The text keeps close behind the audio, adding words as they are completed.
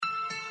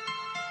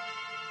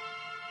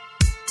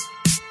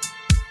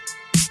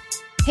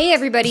Hey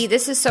everybody,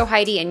 this is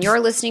Heidi, and you're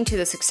listening to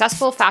the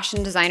Successful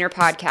Fashion Designer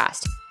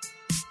Podcast.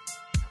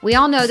 We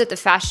all know that the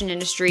fashion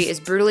industry is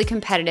brutally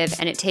competitive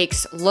and it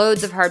takes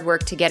loads of hard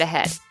work to get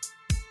ahead.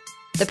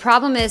 The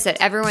problem is that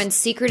everyone's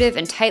secretive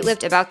and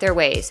tight-lipped about their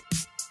ways.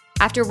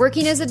 After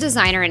working as a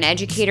designer and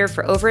educator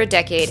for over a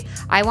decade,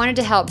 I wanted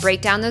to help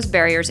break down those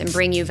barriers and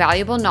bring you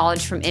valuable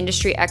knowledge from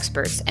industry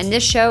experts, and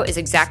this show is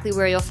exactly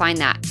where you'll find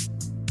that.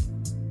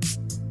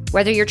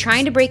 Whether you're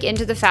trying to break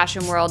into the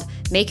fashion world,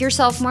 make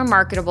yourself more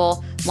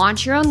marketable,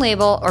 launch your own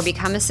label, or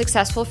become a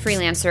successful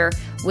freelancer,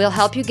 we'll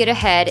help you get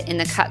ahead in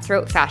the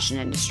cutthroat fashion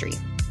industry.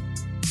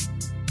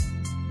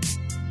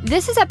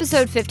 This is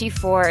episode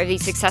 54 of the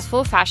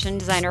Successful Fashion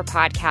Designer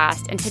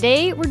Podcast, and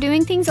today we're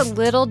doing things a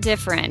little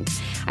different.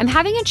 I'm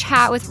having a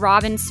chat with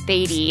Robin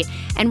Spady,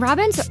 and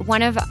Robin's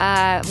one of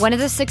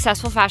the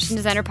Successful Fashion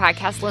Designer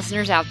Podcast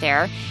listeners out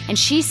there, and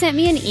she sent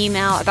me an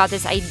email about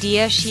this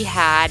idea she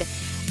had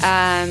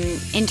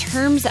in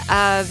terms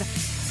of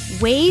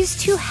ways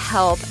to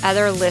help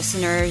other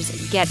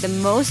listeners get the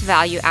most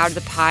value out of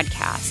the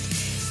podcast.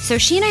 So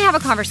she and I have a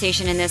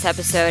conversation in this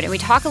episode, and we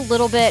talk a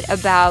little bit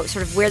about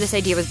sort of where this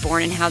idea was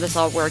born and how this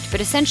all worked. But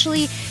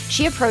essentially,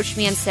 she approached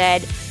me and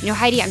said,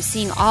 Heidi, I'm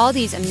seeing all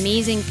these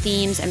amazing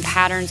themes and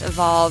patterns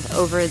evolve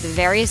over the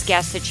various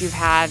guests that you've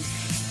had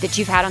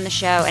on the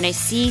show, and I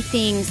see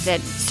things that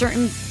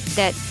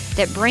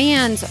that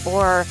brands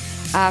or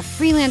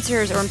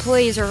freelancers or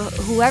employees or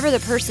whoever the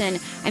person,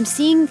 I'm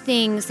seeing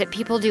things that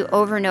people do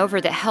over and over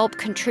that help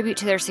contribute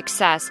to their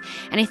success.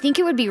 And I think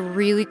it would be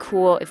really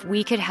cool if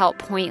we could help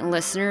point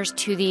listeners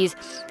to these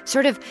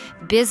sort of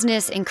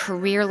business and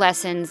career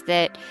lessons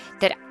that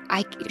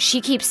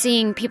she keeps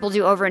seeing people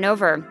do over and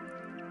over.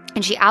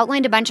 And she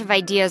outlined a bunch of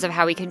ideas of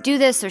how we could do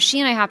this. So she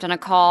and I hopped on a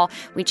call,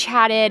 we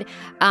chatted,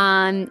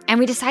 and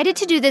we decided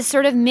to do this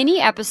sort of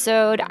mini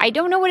episode. I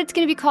don't know what it's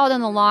going to be called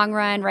in the long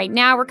run. Right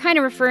now, we're kind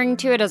of referring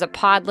to it as a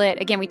Podlet.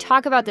 Again, we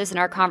talk about this in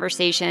our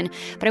conversation,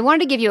 but I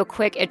wanted to give you a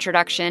quick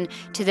introduction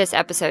to this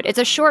episode. It's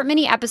a short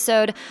mini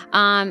episode,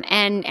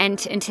 and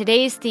in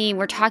today's theme,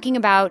 we're talking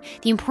about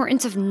the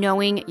importance of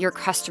knowing your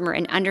customer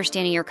and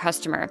understanding your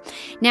customer.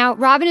 Now,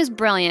 Robin is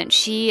brilliant.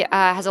 She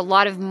has a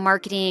lot of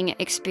marketing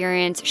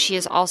experience. She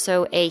is also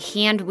a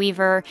hand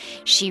weaver.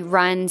 She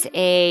runs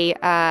a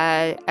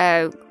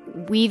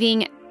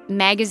weaving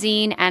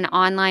magazine and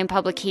online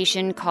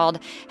publication called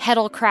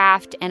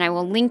Heddlecraft, and I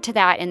will link to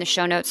that in the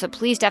show notes. So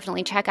please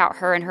definitely check out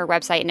her and her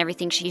website and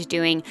everything she's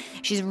doing.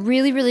 She's a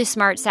really, really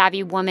smart,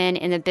 savvy woman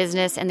in the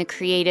business and the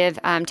creative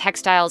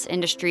textiles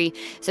industry.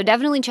 So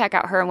definitely check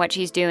out her and what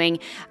she's doing.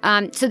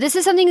 So this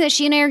is something that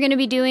she and I are going to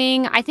be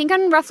doing, I think,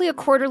 on roughly a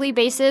quarterly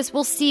basis.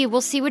 We'll see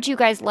what you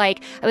guys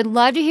like. I would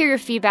love to hear your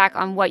feedback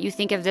on what you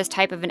think of this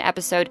type of an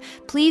episode.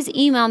 Please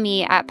email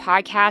me at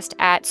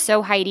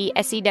podcast@SewHeidi,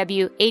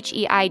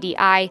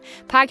 SEWHEIDI,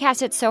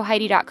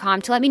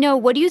 podcast@sewheidi.com to let me know,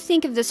 what do you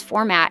think of this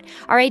format?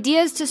 Our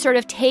idea is to sort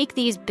of take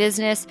these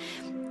business,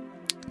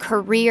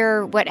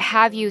 career, what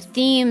have you,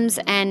 themes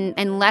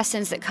and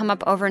lessons that come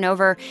up over and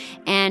over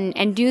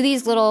and do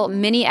these little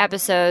mini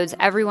episodes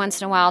every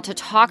once in a while to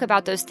talk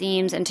about those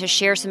themes and to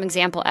share some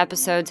example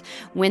episodes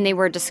when they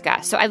were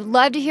discussed. So I'd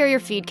love to hear your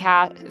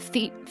feedback on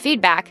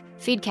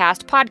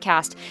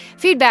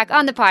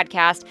the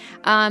podcast,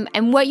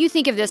 and what you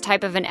think of this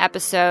type of an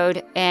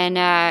episode, and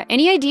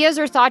any ideas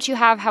or thoughts you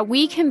have how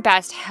we can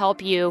best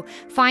help you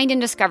find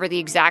and discover the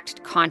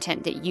exact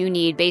content that you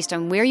need based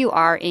on where you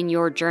are in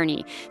your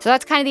journey. So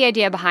that's kind of the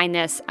idea behind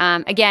this.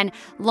 Again,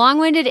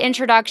 long-winded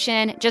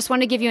introduction. Just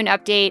want to give you an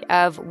update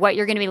of what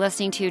you're going to be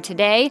listening to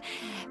today.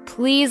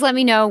 Please let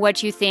me know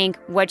what you think,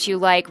 what you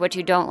like, what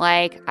you don't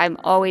like. I'm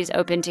always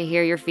open to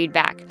hear your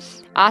feedback.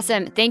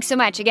 Awesome. Thanks so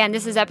much. Again,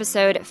 this is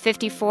episode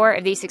 54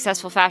 of the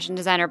Successful Fashion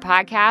Designer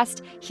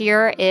Podcast.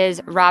 Here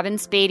is Robin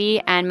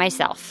Spady and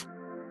myself.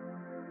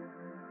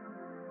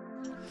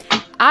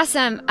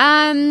 Awesome.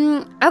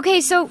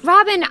 Okay, so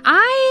Robin,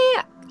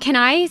 can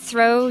I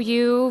throw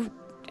you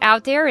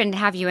out there and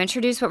have you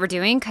introduce what we're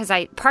doing? Because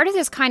part of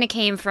this kind of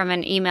came from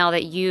an email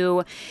that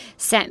you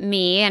sent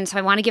me, and so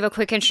I want to give a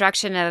quick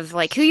introduction of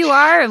like who you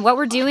are and what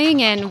we're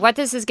doing and what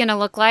this is going to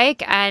look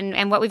like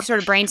and what we've sort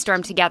of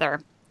brainstormed together.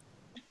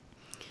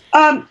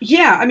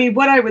 Yeah, I mean,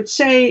 what I would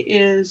say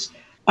is,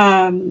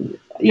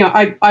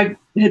 I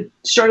had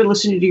started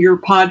listening to your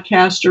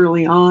podcast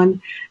early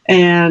on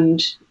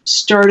and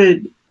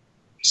started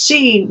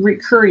seeing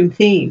recurring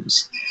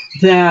themes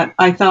that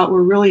I thought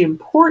were really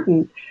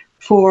important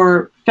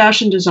for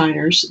fashion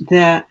designers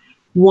that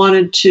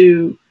wanted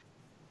to,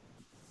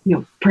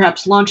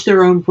 perhaps launch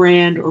their own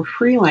brand or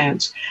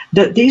freelance,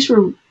 that these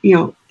were,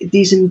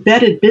 these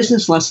embedded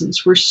business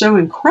lessons were so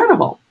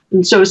incredible.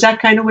 And so is that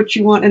kind of what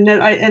you want? And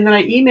then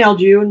I emailed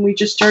you and we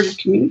just started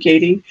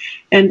communicating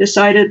and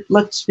decided,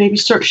 let's maybe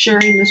start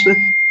sharing this with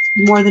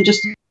more than just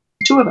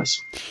two of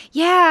us.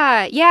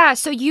 Yeah.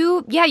 So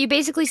you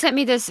basically sent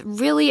me this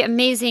really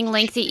amazing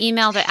lengthy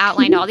email that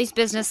outlined all these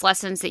business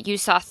lessons that you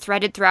saw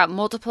threaded throughout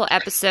multiple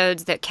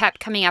episodes that kept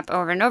coming up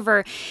over and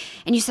over.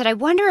 And you said, I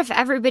wonder if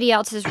everybody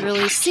else is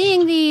really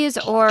seeing these,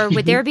 or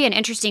would there be an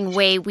interesting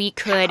way we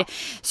could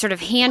sort of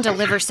hand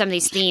deliver some of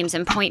these themes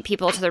and point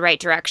people to the right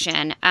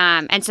direction?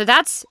 And so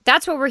that's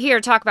what we're here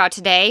to talk about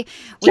today.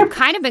 We've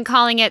kind of been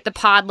calling it the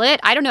Podlet.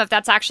 I don't know if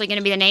that's actually going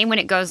to be the name when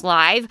it goes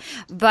live,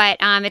 but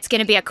it's going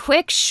to be a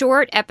quick,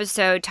 short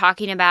episode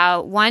talking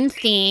about one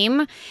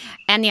theme.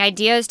 And the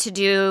idea is to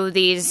do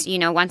these,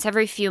 once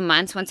every few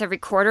months, once every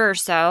quarter or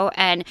so,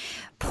 and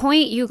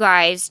point you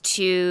guys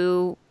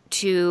to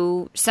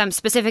some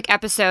specific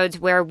episodes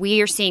where we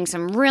are seeing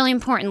some really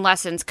important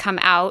lessons come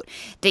out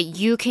that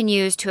you can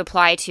use to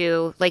apply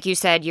to, like you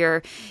said,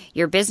 your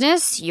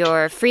business,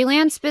 your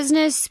freelance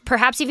business,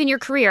 perhaps even your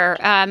career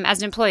as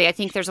an employee. I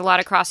think there's a lot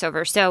of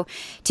crossover. So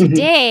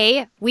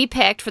today we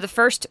picked, for the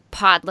first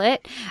Podlet,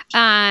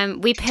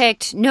 we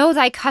picked Know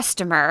Thy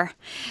Customer.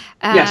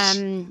 Yes.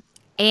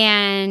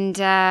 And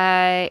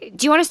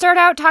do you want to start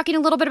out talking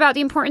a little bit about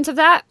the importance of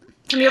that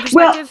from your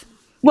perspective?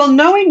 Well,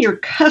 knowing your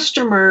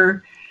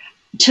customer,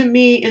 to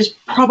me, is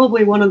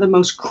probably one of the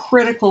most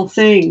critical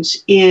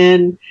things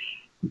in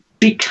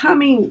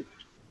becoming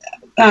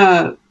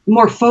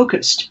more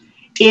focused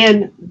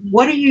in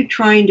what are you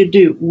trying to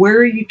do? Where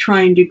are you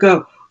trying to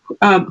go?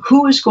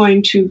 Who is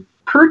going to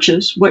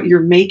purchase what you're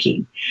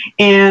making?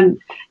 And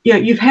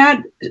you've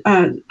had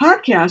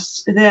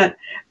podcasts that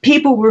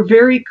people were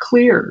very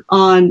clear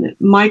on,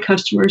 my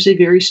customer is a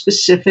very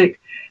specific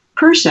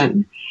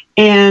person,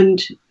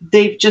 and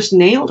they've just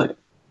nailed it.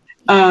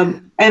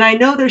 And I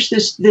know there's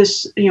this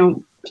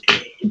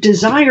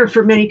desire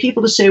for many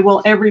people to say,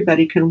 well,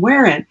 everybody can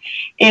wear it.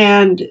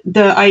 And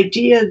the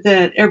idea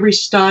that every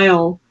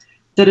style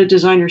that a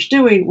designer's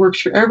doing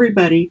works for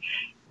everybody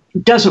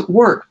doesn't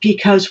work,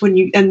 because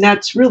and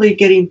that's really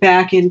getting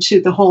back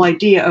into the whole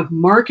idea of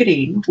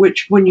marketing,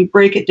 which when you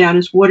break it down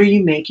is, what are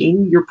you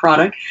making, your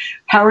product?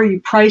 How are you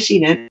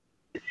pricing it?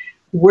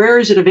 Where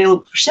is it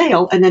available for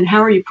sale? And then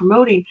how are you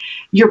promoting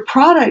your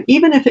product?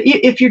 Even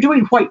if you're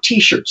doing white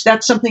t-shirts,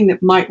 that's something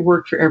that might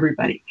work for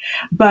everybody.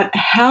 But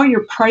how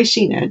you're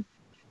pricing it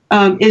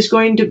is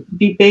going to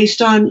be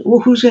based on, well,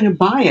 who's going to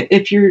buy it?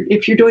 If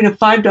you're doing a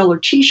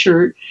 $5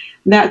 t-shirt,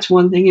 that's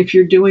one thing. If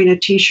you're doing a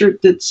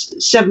t-shirt that's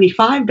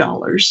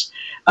 $75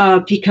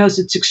 because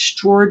it's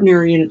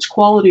extraordinary in its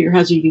quality or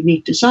has a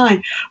unique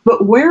design,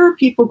 but where are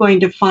people going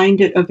to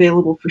find it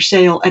available for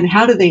sale, and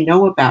how do they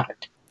know about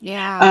it?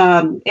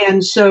 Yeah.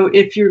 And so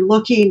if you're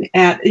looking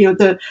at,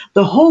 the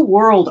whole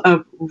world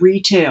of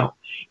retail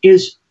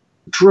is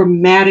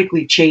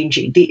dramatically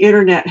changing. The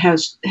internet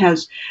has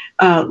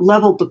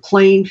leveled the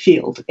playing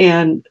field,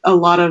 and a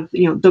lot of,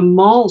 the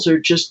malls are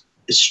just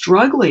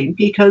struggling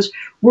because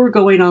we're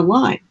going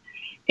online.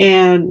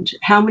 And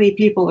how many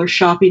people are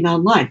shopping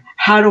online?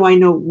 How do I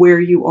know where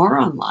you are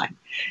online?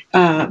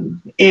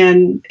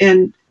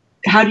 And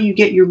how do you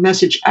get your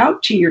message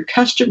out to your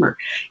customer?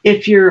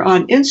 If you're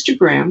on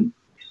Instagram,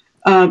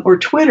 or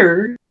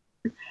Twitter,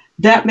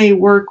 that may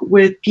work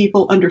with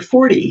people under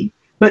 40,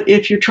 but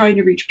if you're trying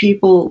to reach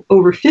people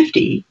over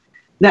 50,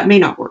 that may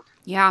not work.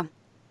 Yeah.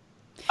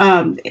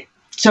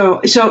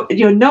 So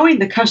knowing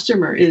the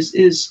customer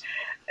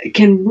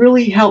can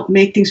really help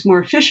make things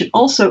more efficient.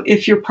 Also,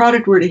 if your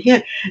product were to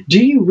hit,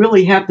 do you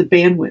really have the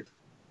bandwidth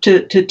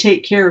to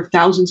take care of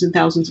thousands and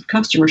thousands of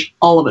customers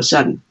all of a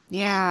sudden?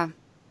 Yeah.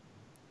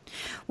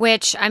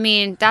 Which, I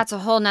mean, that's a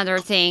whole nother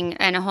thing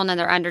and a whole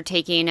nother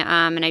undertaking.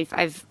 And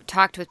I've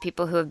talked with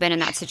people who have been in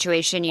that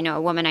situation.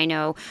 A woman I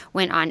know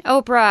went on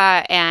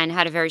Oprah and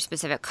had a very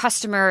specific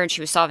customer, and she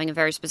was solving a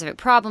very specific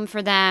problem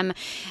for them.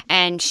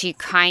 And she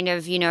kind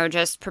of,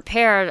 just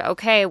prepared,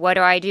 okay, what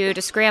do I do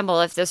to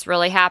scramble if this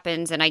really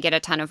happens and I get a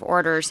ton of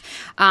orders?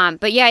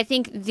 But yeah, I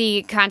think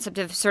the concept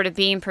of sort of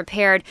being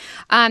prepared.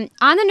 On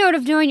the note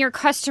of knowing your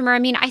customer, I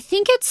mean, I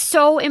think it's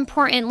so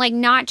important, like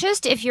not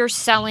just if you're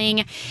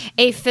selling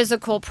a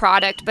physical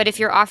product, but if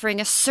you're offering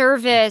a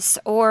service,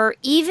 or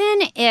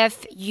even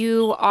if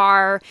you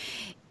are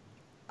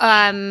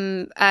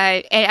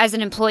as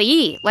an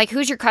employee, like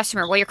who's your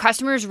customer? Well, your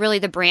customer is really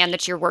the brand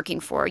that you're working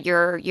for.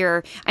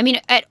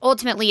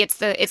 Ultimately it's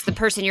the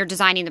person you're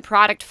designing the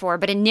product for.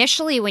 But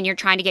initially, when you're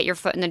trying to get your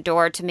foot in the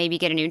door to maybe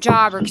get a new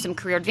job or some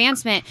career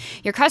advancement,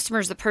 your customer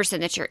is the person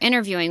that you're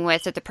interviewing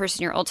with, that the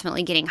person you're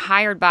ultimately getting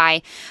hired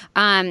by.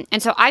 And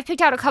so I've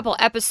picked out a couple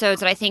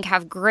episodes that I think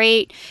have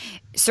great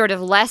sort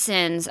of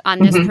lessons on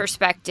this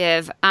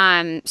perspective.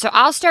 So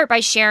I'll start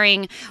by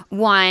sharing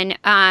one,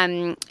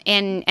 and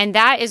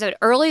that is an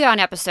early on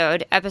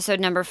episode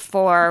number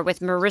 4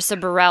 with Marissa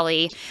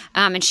Borelli,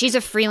 and she's a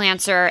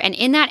freelancer. And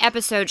in that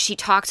episode, she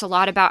talks a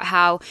lot about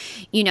how,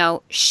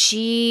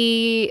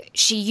 she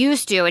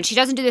used to, and she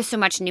doesn't do this so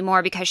much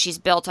anymore because she's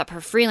built up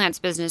her freelance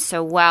business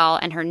so well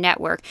and her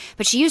network,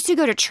 but she used to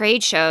go to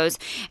trade shows,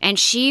 and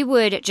she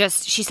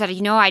said,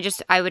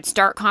 I would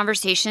start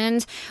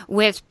conversations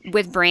with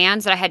brands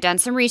ones that I had done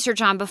some research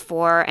on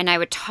before, and I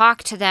would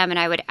talk to them and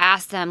I would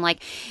ask them,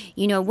 like,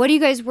 what are you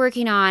guys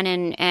working on?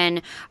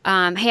 And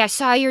hey, I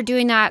saw you're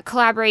doing that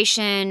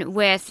collaboration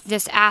with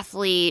this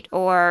athlete.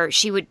 Or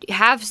she would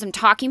have some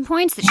talking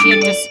points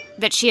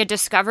that she had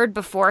discovered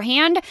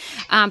beforehand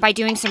by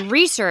doing some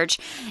research.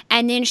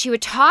 And then she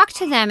would talk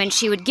to them and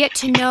she would get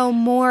to know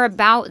more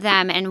about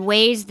them and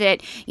ways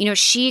that,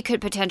 she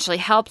could potentially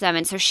help them.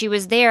 And so she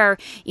was there,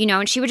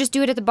 and she would just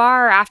do it at the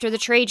bar after the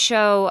trade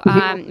show,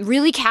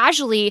 really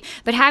casually,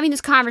 but having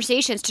these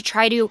conversations to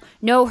try to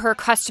know her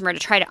customer, to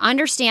try to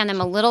understand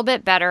them a little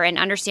bit better and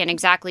understand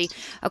exactly,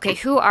 okay,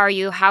 who are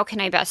you? How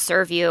can I best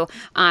serve you?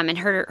 And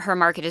her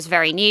market is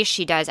very niche.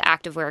 She does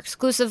activewear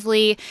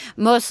exclusively,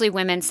 mostly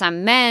women,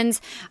 some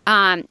men's.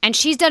 And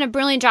she's done a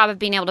brilliant job of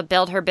being able to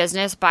build her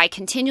business by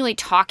continually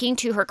talking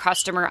to her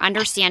customer,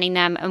 understanding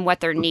them and what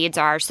their needs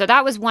are. So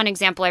that was one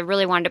example I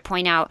really wanted to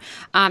point out,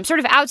 sort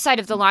of outside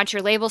of the launch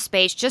your label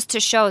space, just to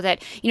show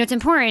that, it's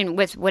important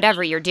with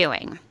whatever you're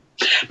doing.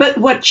 But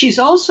what she's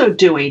also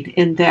doing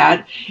in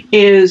that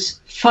is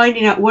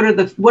finding out what are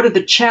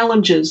the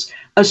challenges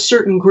a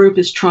certain group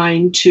is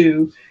trying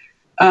to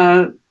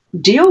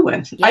deal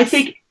with. Yes. I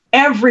think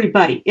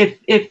everybody,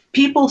 if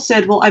people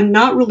said, well, I'm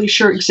not really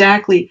sure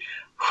exactly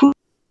who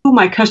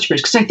my customer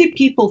is, because I think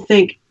people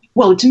think,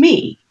 well, it's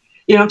me.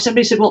 If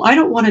somebody said, well, I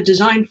don't want to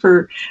design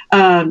for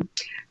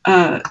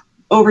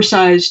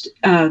oversized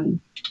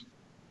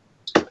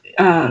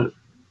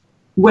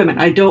women.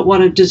 I don't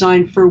want to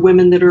design for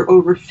women that are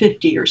over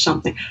 50 or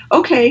something.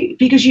 Okay,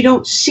 because you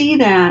don't see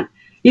that.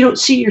 You don't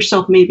see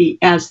yourself maybe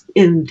as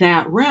in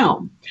that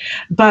realm.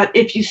 But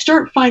if you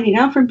start finding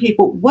out from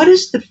people, what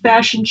is the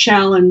fashion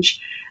challenge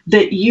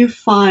that you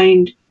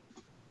find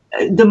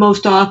the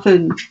most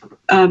often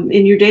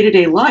in your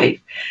day-to-day life?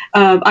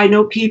 I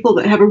know people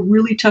that have a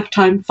really tough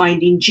time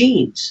finding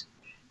jeans,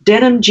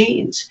 denim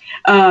jeans.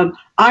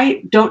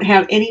 I don't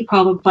have any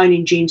problem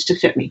finding jeans to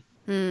fit me.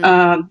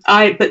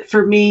 But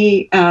for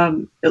me,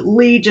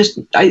 Lee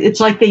it's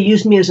like they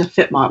used me as a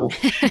fit model.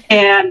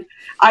 And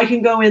I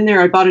can go in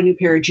there. I bought a new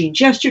pair of jeans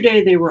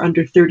yesterday. They were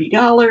under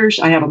 $30.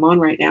 I have them on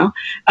right now.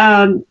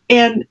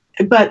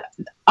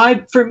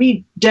 For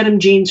me, denim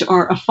jeans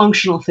are a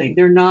functional thing.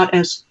 They're not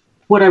as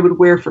what I would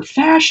wear for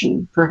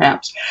fashion,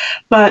 perhaps.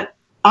 But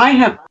I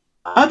have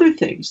other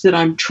things that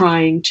I'm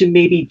trying to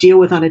maybe deal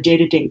with on a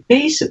day-to-day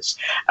basis.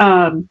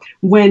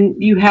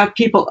 When you have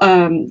people,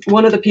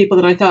 one of the people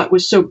that I thought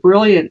was so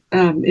brilliant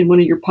in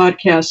one of your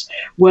podcasts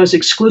was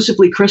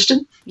exclusively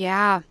Kristen.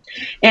 Yeah.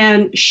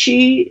 And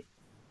she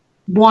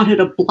wanted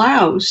a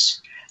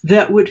blouse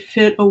that would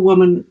fit a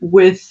woman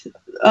with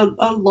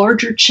a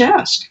larger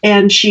chest.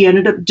 And she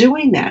ended up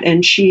doing that.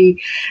 And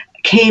she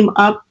came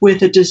up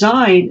with a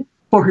design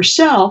for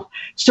herself,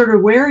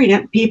 started wearing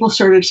it. People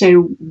started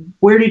saying,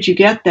 where did you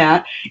get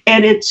that?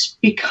 And it's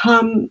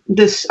become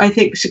this, I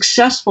think,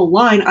 successful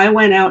line. I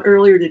went out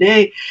earlier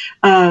today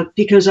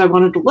because I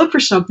wanted to look for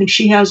something.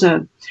 She has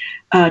a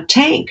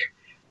tank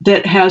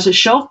that has a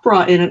shelf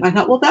bra in it. And I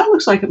thought, well, that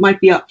looks like it might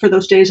be up for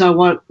those days I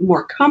want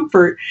more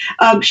comfort.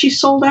 She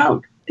sold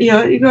out.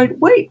 You're going,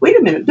 wait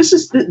a minute.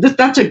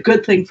 That's a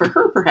good thing for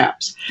her,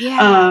 perhaps.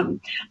 Yeah.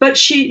 But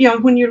she,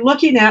 when you're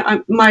looking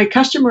at, my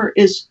customer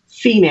is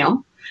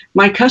female.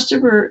 My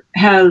customer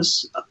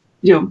has,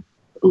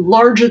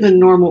 larger than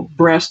normal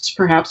breasts,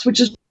 perhaps,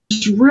 which is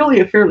really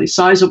a fairly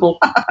sizable,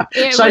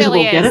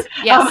 really get it?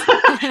 Yes.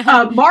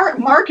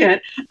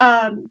 Market.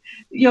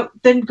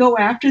 Then go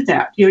after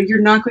that.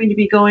 You're not going to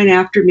be going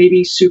after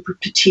maybe super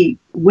petite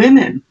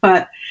women,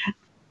 but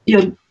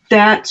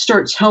that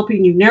starts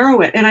helping you narrow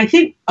it. And I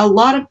think a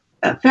lot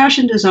of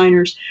fashion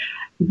designers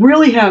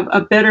really have a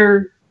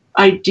better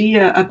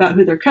idea about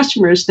who their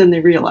customer is than they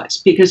realize.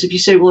 Because if you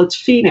say, well, it's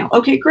female,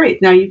 okay, great.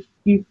 Now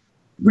you've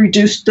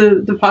reduced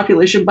the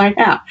population by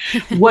half.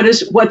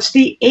 What's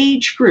the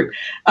age group?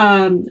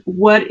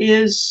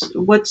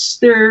 What's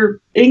their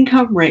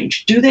income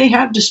range? Do they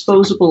have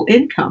disposable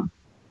income?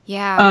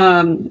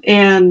 Yeah.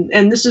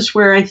 And this is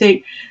where I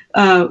think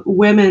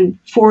women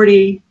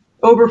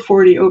over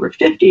 40, over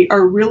 50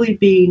 are really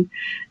being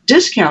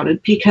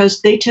discounted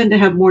because they tend to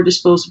have more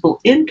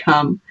disposable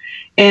income,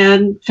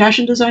 and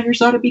fashion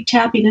designers ought to be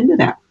tapping into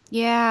that.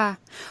 Yeah.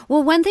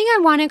 Well, one thing I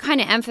want to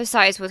kind of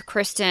emphasize with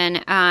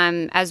Kristen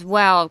as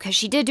well, because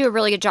she did do a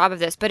really good job of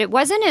this, but it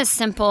wasn't as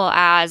simple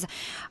as,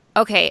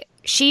 okay,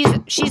 she's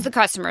the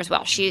customer as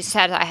well. She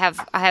said, I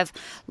have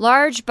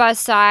large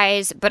bust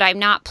size, but I'm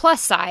not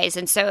plus size.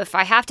 And so if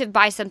I have to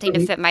buy something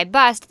to fit my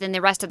bust, then the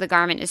rest of the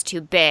garment is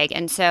too big.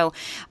 And so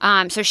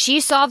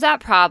she solved that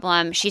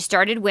problem. She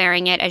started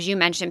wearing it. As you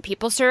mentioned,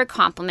 people started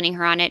complimenting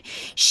her on it.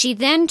 She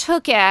then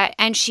took it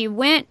and she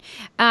went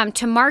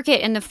to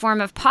market in the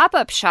form of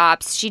pop-up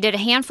shops. She did a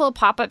handful of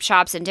pop-up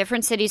shops in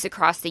different cities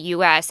across the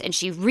U.S., and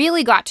she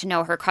really got to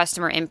know her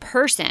customer in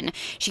person.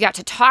 She got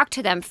to talk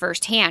to them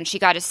firsthand. She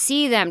got to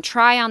see them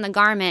try on the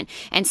garment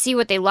and see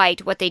what they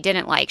liked, what they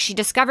didn't like. She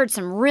discovered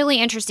some really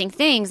interesting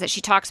things that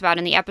she talks about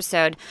in the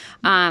episode,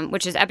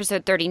 which is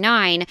episode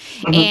 39.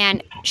 Mm-hmm.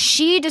 And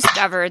she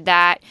discovered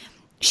that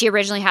she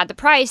originally had the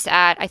price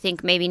at, I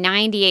think, maybe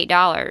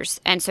 $98.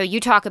 And so you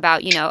talk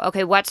about,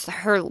 okay,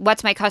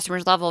 what's my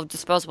customer's level of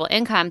disposable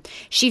income?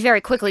 She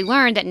very quickly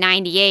learned that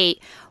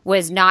 98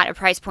 was not a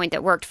price point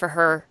that worked for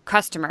her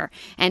customer.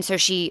 And so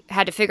she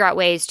had to figure out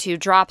ways to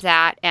drop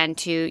that and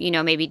to,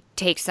 maybe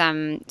take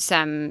some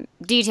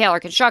detail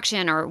or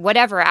construction or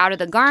whatever out of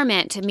the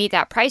garment to meet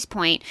that price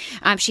point.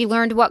 She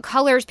learned what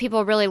colors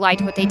people really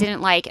liked, what they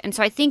didn't like. And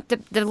so I think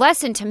the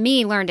lesson to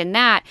me learned in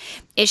that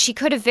is she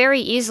could have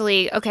very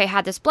easily,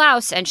 had this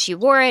blouse and she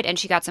wore it and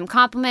she got some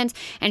compliments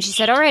and she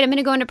said, all right, I'm going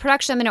to go into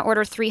production. I'm going to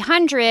order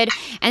 300.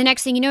 And the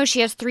next thing you know,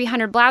 she has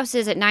 300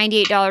 blouses at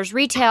 $98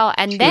 retail.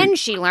 And then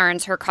she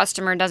learns her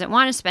customer doesn't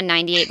want to spend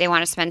 98. They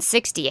want to spend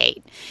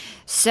 68.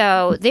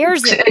 So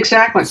there's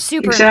a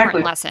super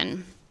important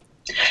lesson.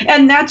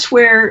 And that's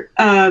where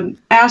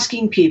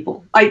asking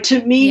people,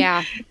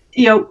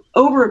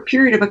 over a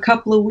period of a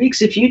couple of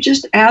weeks, if you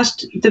just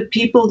asked the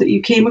people that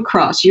you came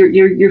across,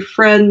 your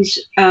friends,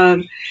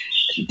 and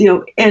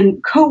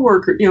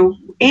coworker,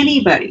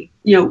 anybody,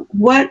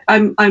 what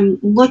I'm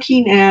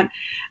looking at,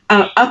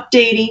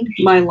 updating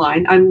my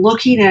line. I'm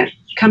looking at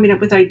coming up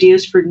with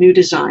ideas for new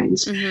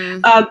designs.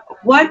 Mm-hmm.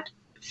 What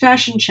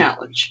fashion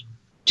challenge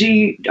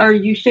are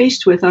you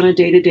faced with on a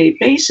day-to-day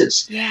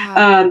basis?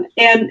 Yeah.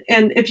 And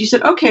if you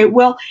said, okay,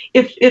 well,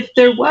 if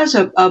there was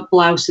a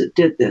blouse that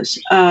did this,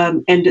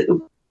 and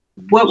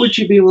what would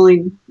you be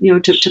willing,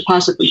 to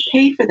possibly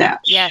pay for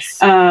that? Yes.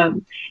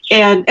 And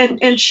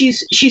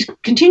she's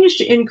continues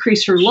to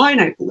increase her line,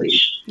 I believe.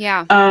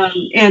 Yeah.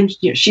 And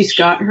she's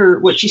got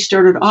what she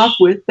started off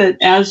with, but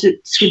as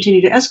it's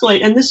continued to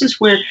escalate, and this is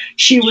where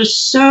she was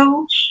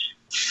so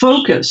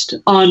focused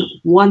on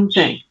one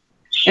thing.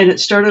 And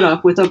it started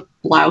off with a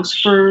blouse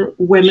for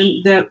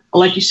women that,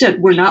 like you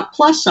said, were not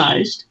plus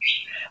sized,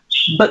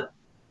 but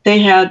they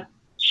had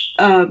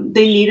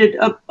they needed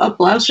a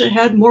blouse that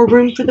had more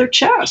room for their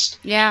chest.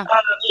 Yeah.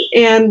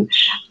 And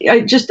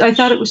I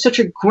thought it was such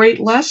a great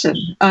lesson.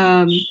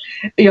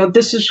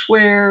 This is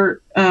where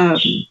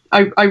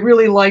I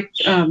really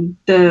liked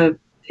the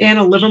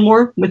Anna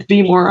Livermore with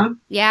V. Mora.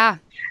 Yeah.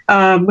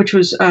 Which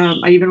was,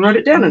 I even wrote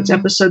it down, it's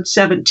episode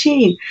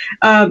 17.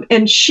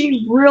 And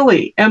she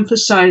really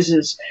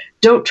emphasizes,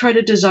 don't try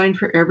to design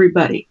for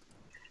everybody.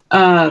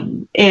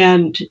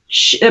 This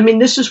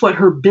is what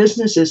her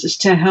business is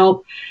to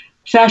help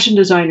fashion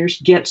designers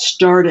get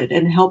started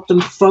and help them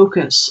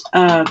focus.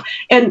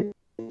 And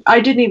I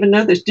didn't even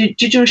know this.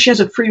 Did you know she has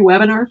a free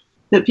webinar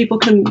that people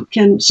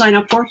can sign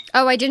up for?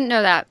 Oh, I didn't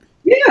know that.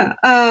 Yeah.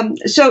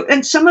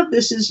 And some of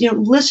this is,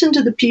 listen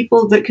to the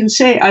people that can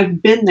say,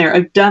 I've been there,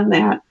 I've done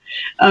that.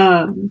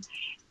 And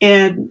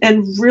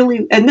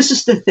really, and this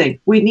is the thing,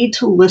 we need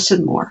to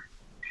listen more.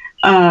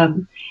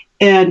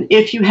 And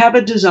if you have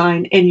a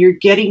design and you're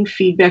getting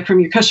feedback from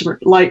your customer,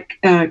 like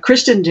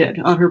Kristen did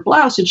on her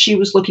blouse, and she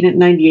was looking at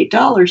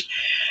 $98,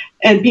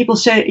 and people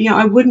say,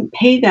 I wouldn't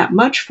pay that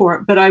much for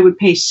it, but I would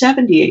pay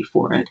 $78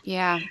 for it.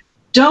 Yeah.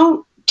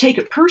 Don't take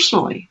it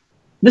personally.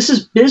 This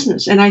is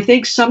business. And I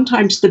think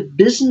sometimes the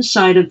business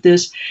side of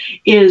this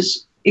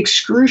is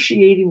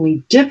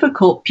excruciatingly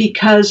difficult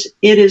because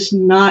it is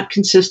not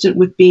consistent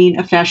with being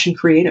a fashion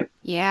creative.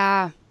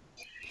 Yeah.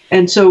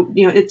 And so,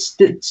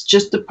 it's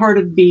just a part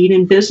of being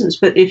in business.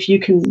 But if you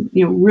can,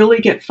 really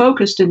get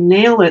focused and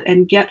nail it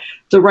and get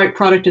the right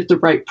product at the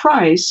right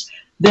price,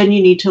 then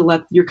you need to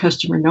let your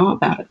customer know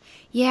about it.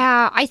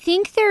 Yeah, I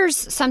think there's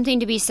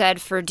something to be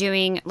said for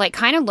doing,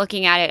 kind of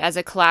looking at it as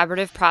a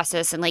collaborative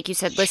process. And like you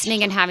said,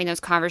 listening and having those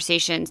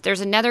conversations.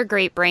 There's another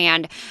great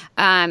brand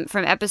from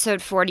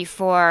episode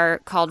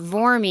 44 called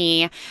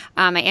Vorme.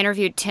 I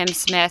interviewed Tim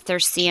Smith, their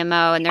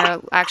CMO, and they're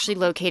actually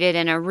located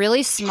in a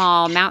really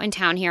small mountain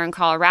town here in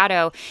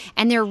Colorado.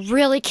 And they're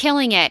really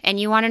killing it. And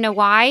you want to know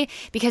why?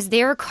 Because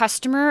their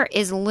customer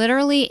is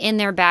literally in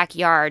their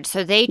backyard.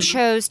 So they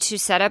chose to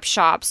set up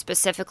shop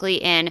specifically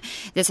in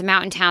this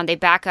mountain town. They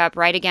back up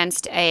right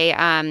against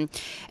a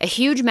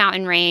huge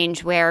mountain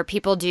range where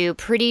people do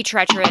pretty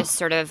treacherous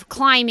sort of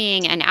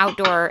climbing and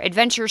outdoor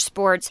adventure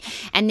sports.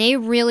 And they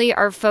really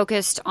are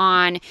focused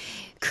on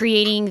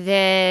creating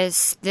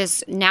this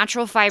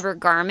natural fiber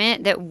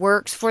garment that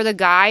works for the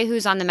guy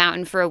who's on the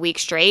mountain for a week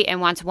straight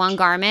and wants one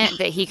garment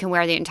that he can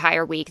wear the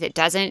entire week that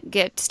doesn't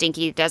get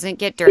stinky, doesn't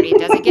get dirty,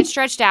 doesn't get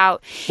stretched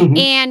out.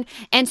 Mm-hmm.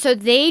 And so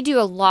they do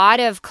a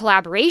lot of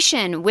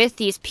collaboration with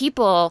these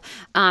people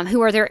who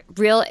are their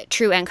real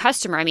true end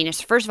customer. I mean,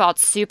 first of all,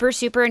 it's super,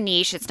 super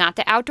niche. It's not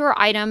the outdoor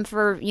item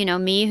for,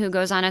 me who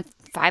goes on a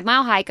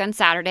 5-mile hike on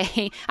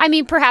Saturday. I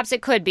mean, perhaps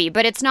it could be,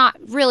 but it's not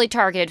really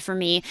targeted for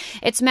me.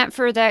 It's meant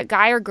for the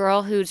guy or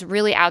girl who's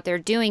really out there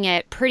doing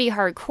it pretty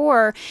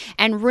hardcore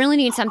and really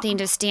needs something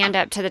to stand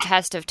up to the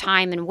test of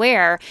time and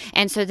wear.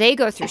 And so they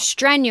go through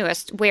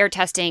strenuous wear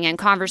testing and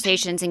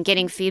conversations and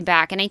getting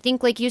feedback. And I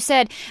think, like you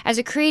said, as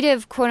a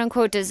creative, quote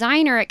unquote,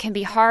 designer, it can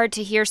be hard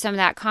to hear some of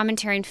that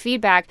commentary and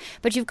feedback,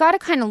 but you've got to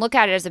kind of look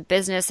at it as a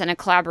business and a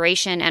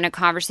collaboration and a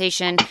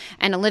conversation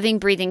and a living,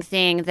 breathing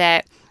thing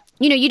that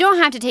you don't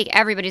have to take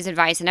everybody's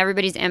advice and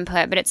everybody's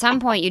input, but at some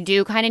point you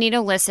do kind of need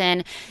to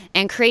listen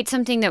and create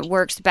something that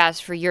works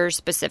best for your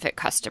specific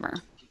customer.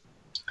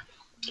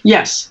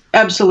 Yes,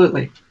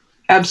 absolutely.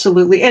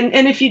 Absolutely.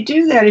 And if you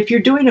do that, if you're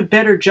doing a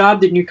better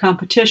job than your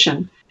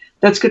competition,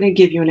 that's going to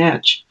give you an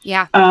edge.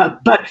 Yeah.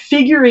 But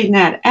figuring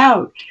that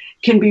out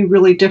can be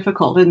really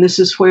difficult. And this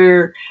is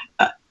where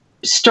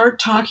start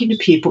talking to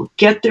people,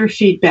 get their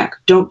feedback.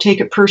 Don't take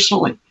it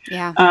personally.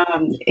 Yeah.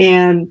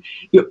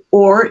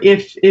 Or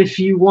if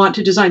you want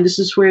to design, this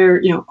is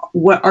where,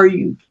 what are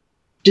you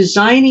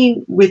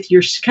designing with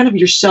your kind of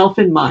yourself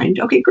in mind?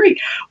 Okay, great.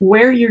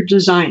 Where are your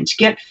designs?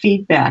 Get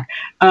feedback.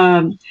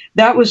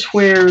 That was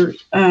where,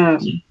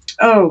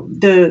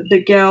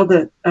 the gal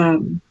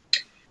that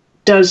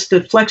does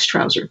the flex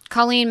trouser.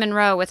 Colleen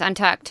Monroe with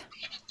Untucked.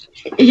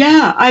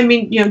 Yeah, I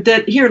mean,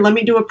 that here, let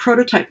me do a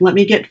prototype. Let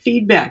me get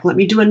feedback. Let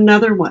me do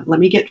another one. Let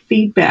me get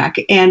feedback.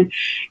 And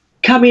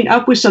coming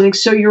up with something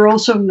so you're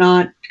also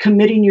not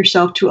committing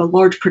yourself to a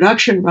large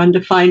production run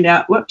to find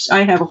out, whoops,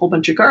 I have a whole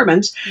bunch of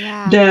garments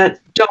that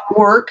don't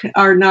work,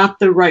 are not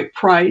the right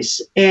price,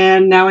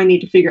 and now I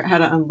need to figure out how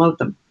to unload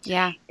them.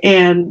 Yeah.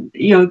 And,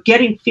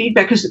 getting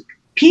feedback, because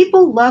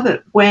people love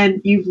it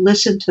when you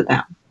listen to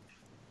them.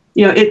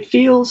 It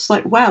feels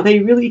like, wow, they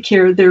really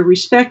care. They're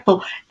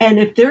respectful. And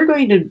if they're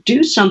going to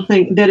do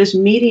something that is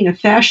meeting a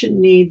fashion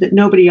need that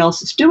nobody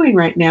else is doing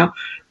right now,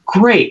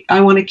 great.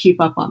 I want to keep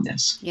up on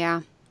this.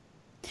 Yeah.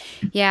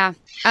 Yeah.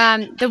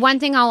 The one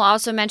thing I'll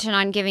also mention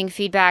on getting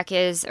feedback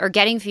is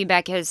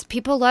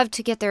people love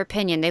to get their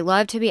opinion. They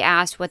love to be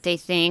asked what they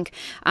think.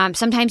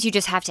 Sometimes you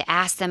just have to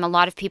ask them. A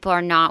lot of people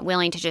are not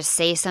willing to just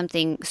say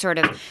something sort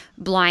of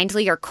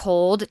blindly or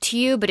cold to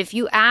you. But if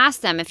you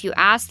ask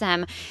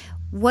them,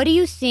 what do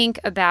you think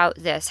about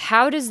this?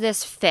 How does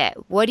this fit?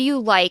 What do you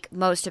like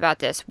most about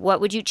this? What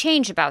would you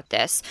change about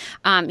this?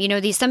 Some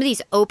of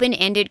these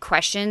open-ended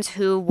questions: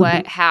 who,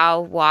 what,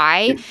 how,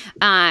 why.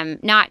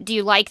 Not do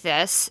you like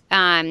this?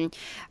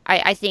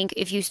 I think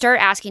if you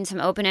start asking some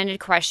open-ended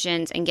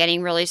questions and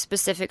getting really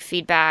specific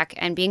feedback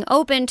and being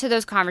open to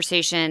those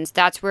conversations,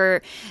 that's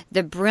where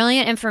the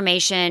brilliant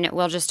information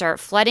will just start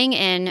flooding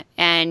in,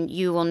 and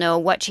you will know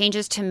what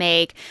changes to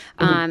make,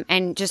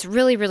 and just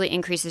really, really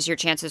increases your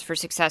chances for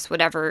success,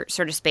 whatever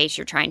sort of space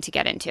you're trying to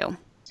get into.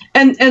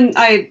 And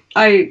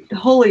I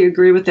wholly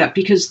agree with that,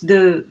 because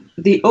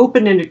the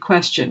open-ended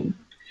question,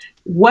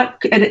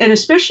 and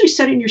especially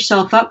setting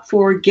yourself up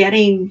for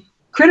getting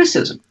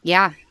criticism.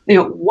 Yeah.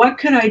 What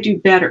could I do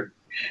better?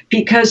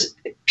 Because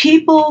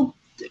people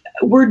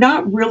were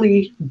not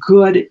really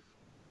good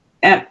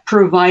at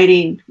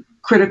providing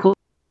critical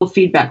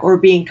feedback or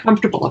being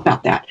comfortable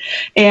about that.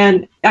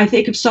 And I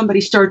think if somebody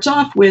starts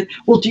off with,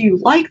 well, do you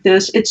like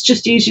this? It's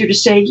just easier to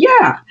say,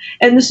 yeah.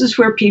 And this is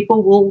where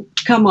people will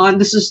come on.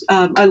 This is,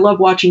 I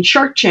love watching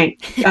Shark Tank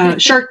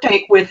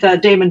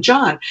with Damon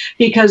John,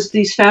 because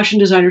these fashion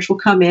designers will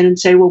come in and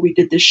say, well, we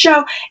did this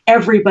show.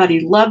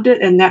 Everybody loved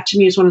it. And that to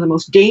me is one of the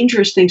most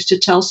dangerous things to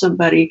tell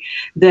somebody,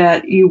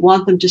 that you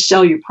want them to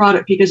sell your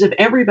product, because if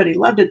everybody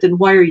loved it, then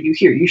why are you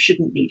here? You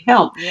shouldn't need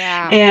help.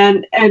 Yeah.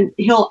 And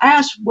he'll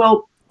ask,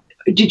 well,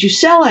 did you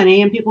sell any?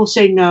 And people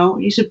say no.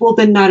 He said, well,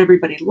 then not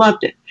everybody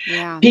loved it.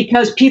 Yeah.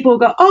 Because people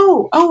go,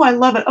 oh, I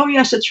love it. Oh,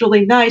 yes, it's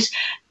really nice.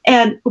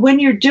 And when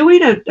you're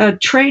doing a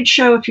trade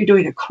show, if you're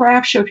doing a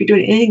craft show, if you're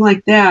doing anything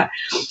like that,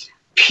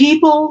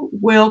 people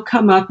will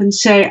come up and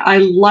say, I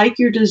like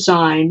your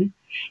design.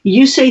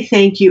 You say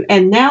thank you.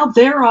 And now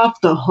they're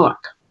off the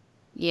hook.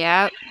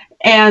 Yeah.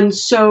 And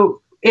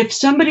so if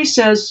somebody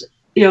says,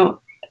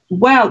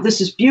 wow, this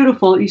is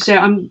beautiful, you say,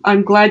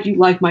 I'm glad you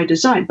like my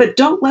design. But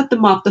don't let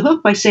them off the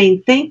hook by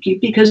saying thank you,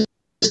 because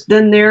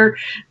then they're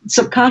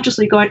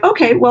subconsciously going,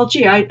 okay, well,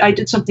 gee, I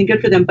did something good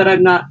for them, but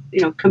I'm not,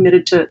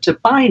 committed to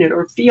buying it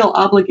or feel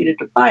obligated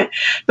to buy it.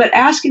 But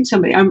asking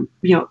somebody,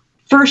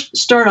 first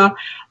start off,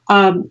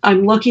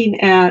 I'm looking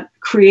at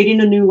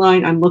creating a new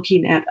line. I'm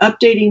looking at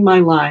updating my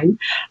line.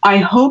 I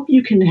hope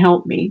you can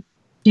help me,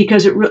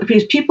 because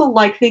people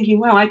like thinking,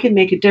 wow, I can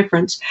make a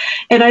difference.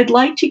 And I'd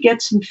like to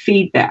get some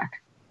feedback.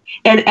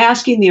 And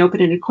asking the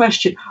open-ended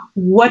question,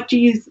 what do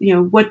you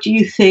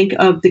think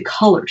of the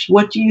colors?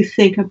 What do you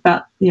think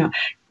about,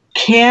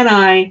 can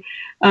I,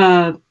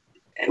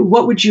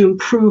 what would you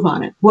improve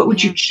on it? What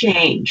would you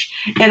change?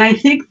 And I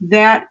think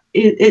that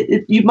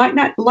you might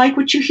not like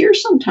what you hear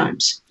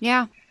sometimes.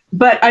 Yeah.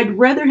 But I'd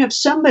rather have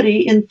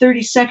somebody in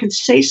 30 seconds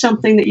say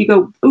something that you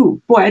go,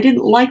 ooh, boy, I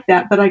didn't like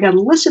that, but I got to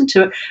listen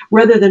to it,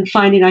 rather than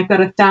finding I've got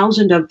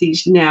 1,000 of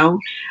these now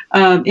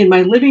in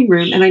my living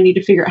room, and I need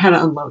to figure out how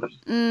to unload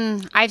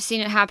them. I've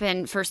seen it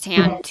happen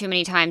firsthand too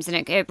many times,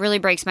 and it really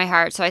breaks my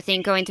heart. So I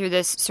think going through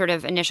this sort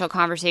of initial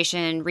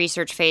conversation,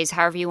 research phase,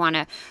 however you want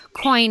to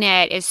coin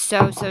it, is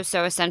so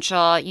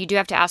essential. You do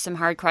have to ask some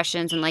hard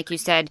questions, and like you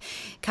said,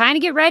 kind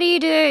of get ready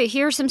to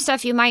hear some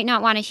stuff you might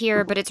not want to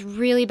hear, but it's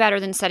really better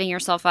than setting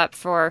yourself up up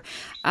for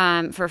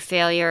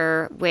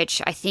failure,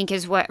 which I think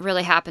is what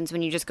really happens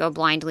when you just go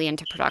blindly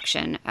into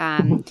production.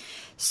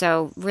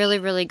 So really,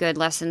 really good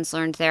lessons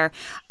learned there.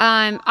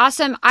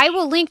 Awesome. I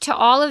will link to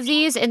all of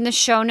these in the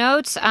show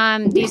notes,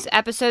 these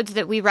episodes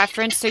that we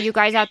referenced. So you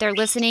guys out there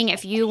listening,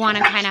 if you want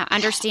to kind of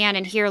understand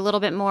and hear a little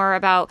bit more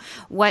about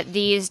what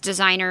these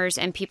designers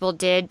and people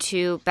did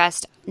to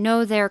best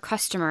know their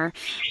customer,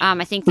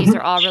 I think these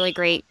are all really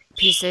great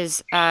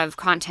pieces of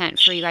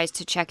content for you guys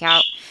to check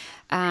out.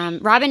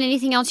 Robin,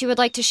 anything else you would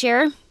like to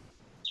share?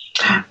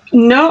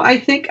 No, I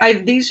think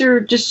these are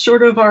just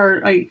sort of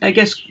our, I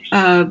guess,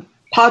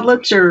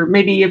 podlets, or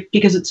maybe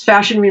because it's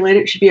fashion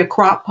related, it should be a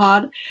crop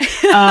pod.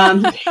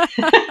 But,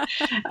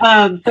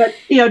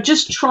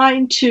 just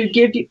trying to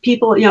give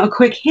people, a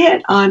quick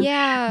hit on,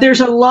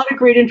 there's a lot of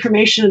great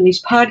information in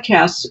these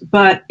podcasts,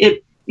 but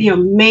it,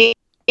 may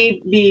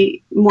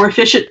be more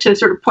efficient to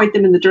sort of point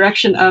them in the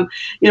direction of,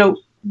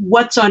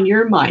 what's on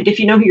your mind. If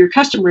you know who your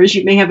customer is,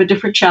 you may have a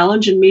different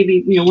challenge, and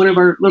maybe, one of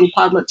our little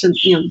podlets in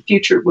the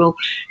future will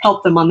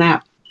help them on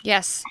that.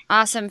 Yes.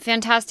 Awesome.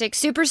 Fantastic.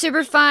 Super,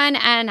 super fun.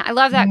 And I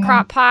love that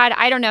crop pod.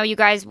 I don't know, you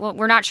guys,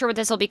 we're not sure what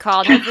this will be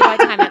called. Hopefully by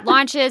the time it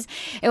launches,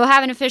 it will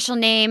have an official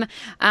name.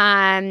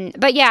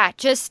 But yeah,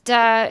 just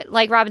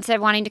like Robin said,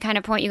 wanting to kind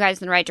of point you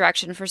guys in the right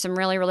direction for some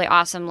really, really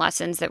awesome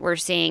lessons that we're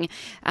seeing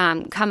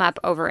come up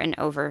over and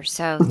over.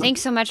 So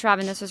thanks so much,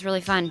 Robin. This was really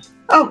fun.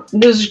 Oh,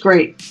 this is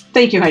great.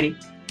 Thank you, Heidi.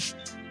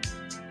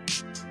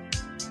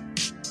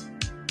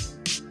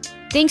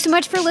 Thanks so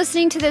much for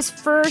listening to this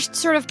first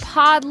sort of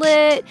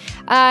Podlet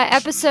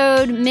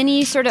episode,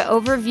 mini sort of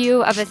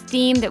overview of a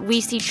theme that we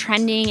see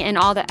trending in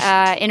all the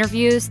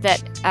interviews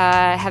that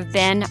have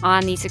been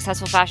on the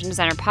Successful Fashion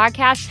Designer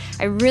podcast.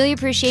 I really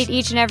appreciate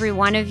each and every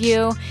one of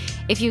you.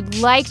 If you'd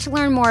like to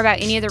learn more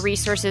about any of the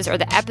resources or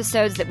the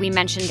episodes that we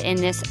mentioned in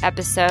this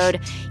episode,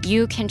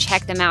 you can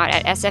check them out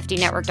at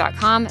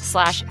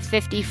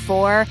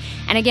sfdnetwork.com/54.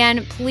 And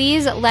again,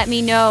 please let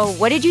me know,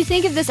 what did you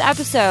think of this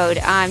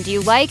episode? Do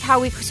you like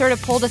how we sort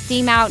of pulled a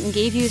theme out and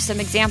gave you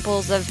some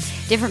examples of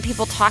different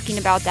people talking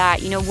about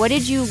that? What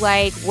did you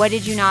like? What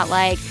did you not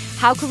like?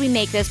 How could we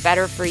make this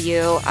better for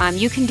you?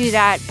 You can do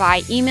that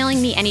by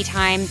emailing me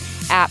anytime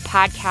at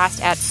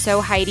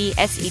podcast@sewheidi,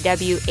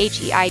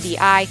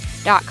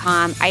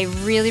 SEWHEIDI.com. I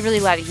really, really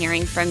love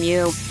hearing from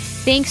you.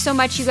 Thanks so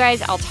much, you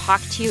guys. I'll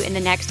talk to you in the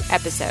next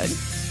episode.